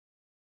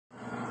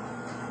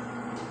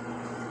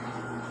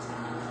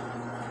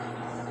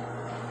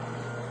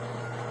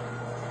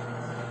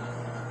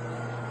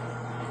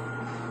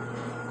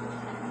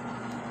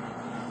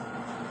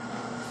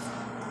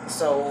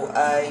So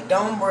I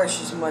don't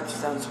brush as much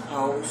as I'm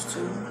supposed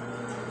to.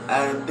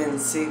 I've been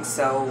sick,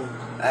 so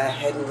I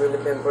hadn't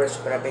really been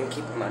brushing, but I've been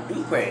keeping my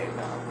do-rag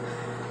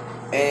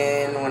on.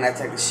 And when I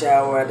take a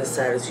shower, I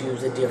decided to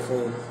use a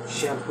different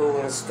shampoo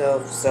and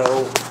stuff,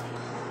 so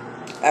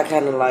I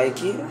kind of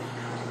like it.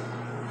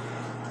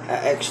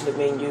 I actually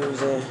been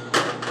using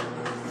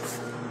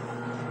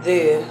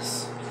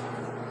this,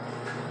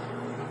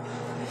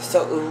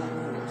 so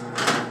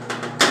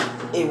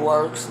it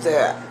works.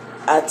 That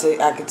I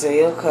can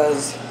tell,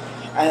 because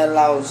I had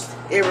lost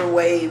every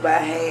wave I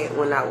had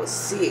when I was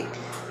sick.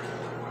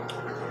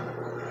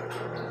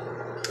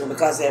 And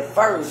because at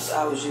first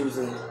I was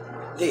using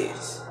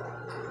this.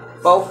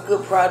 Both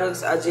good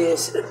products. I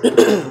just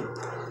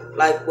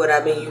like what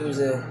I've been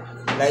using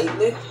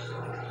lately,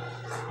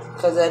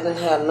 because I didn't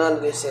have none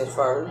of this at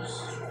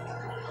first.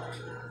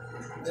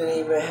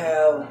 Didn't even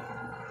have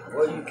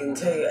where you can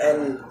tell,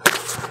 and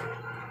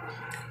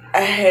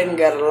I hadn't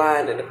got a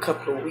line in a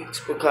couple of weeks,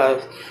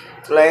 because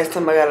the last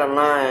time I got a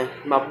line,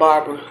 my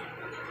barber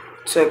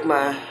took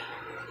my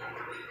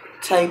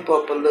tape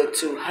up a little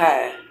too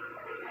high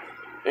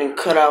and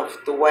cut off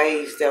the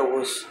waves that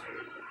was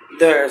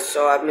there.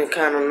 So I've been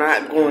kind of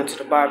not going to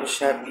the barber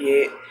shop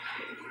yet,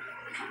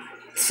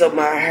 so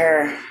my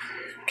hair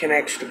can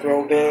actually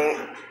grow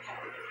back.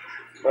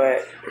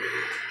 But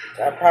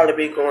I'll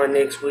probably be going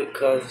next week,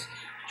 because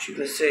as you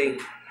can see,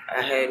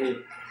 I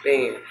hadn't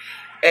been.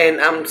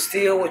 And I'm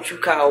still what you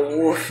call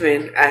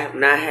wolfing. I have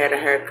not had a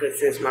haircut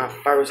since my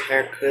first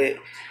haircut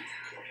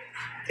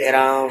at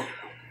all. I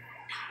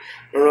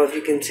don't know if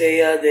you can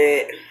tell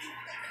that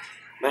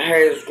my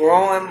hair is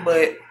growing,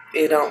 but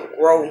it don't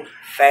grow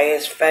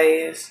fast.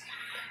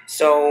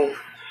 So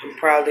I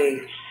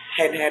probably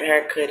hadn't had a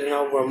haircut in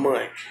over a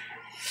month.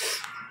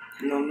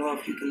 I don't know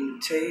if you can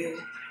tell.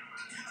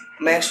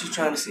 I'm actually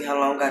trying to see how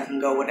long I can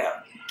go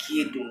without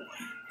kidding.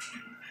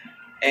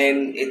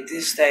 And at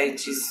this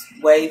stage, it's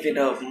waving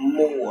up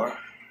more.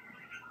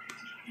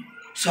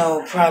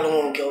 So probably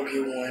won't go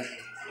get one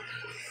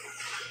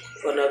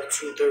for another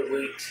 2-3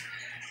 weeks,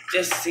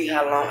 just to see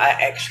how long I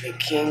actually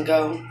can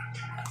go.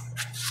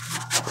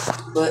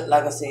 But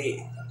like I said,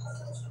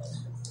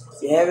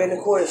 if you have any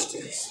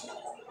questions,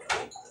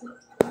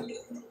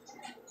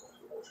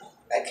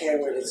 I can't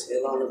really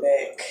tell on the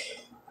back.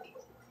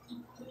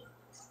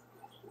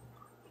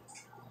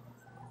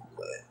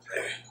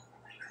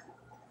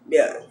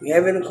 Yeah, if you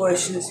have any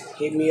questions,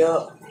 hit me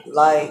up,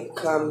 like,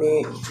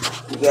 comment.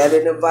 You got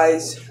any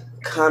advice,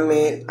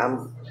 comment.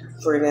 I'm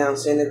free to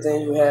answer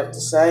anything you have to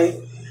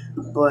say.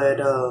 But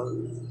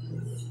I'm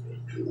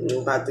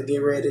about to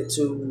get ready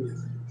to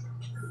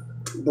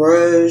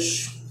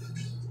brush.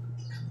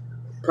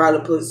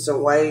 Probably put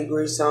some wave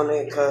grease on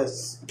it,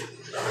 because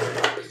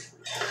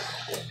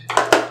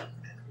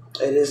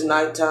it is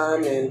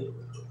nighttime and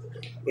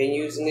been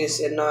using this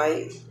at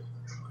night.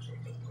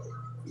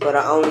 But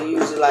I only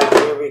use it like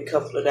every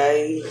couple of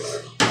days,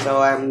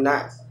 so I'm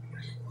not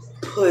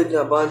putting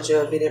a bunch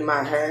of it in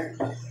my hair.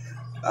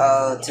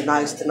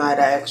 Tonight's the night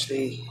I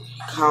actually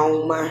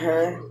comb my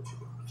hair.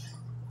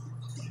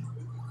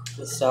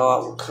 So I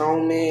will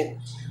comb it,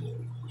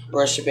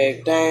 brush it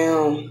back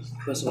down,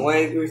 put some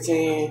wave grease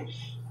in,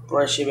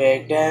 brush it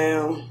back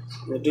down,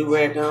 with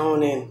do-rag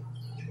on, and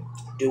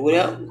do it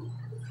up.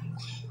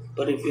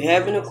 But if you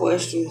have any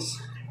questions,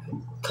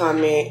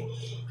 comment.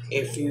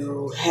 If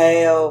you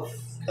have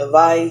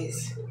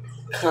advice,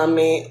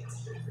 comment.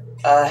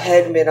 I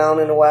hadn't been on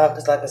in a while,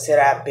 because like I said,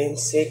 I've been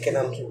sick and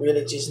I'm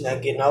really just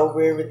not getting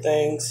over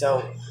everything.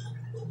 So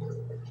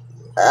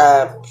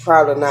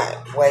probably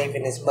not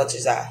waving as much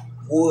as I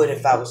would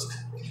if I was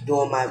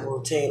doing my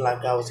routine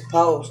like I was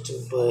supposed to.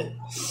 But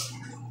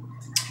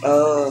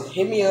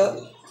hit me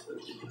up.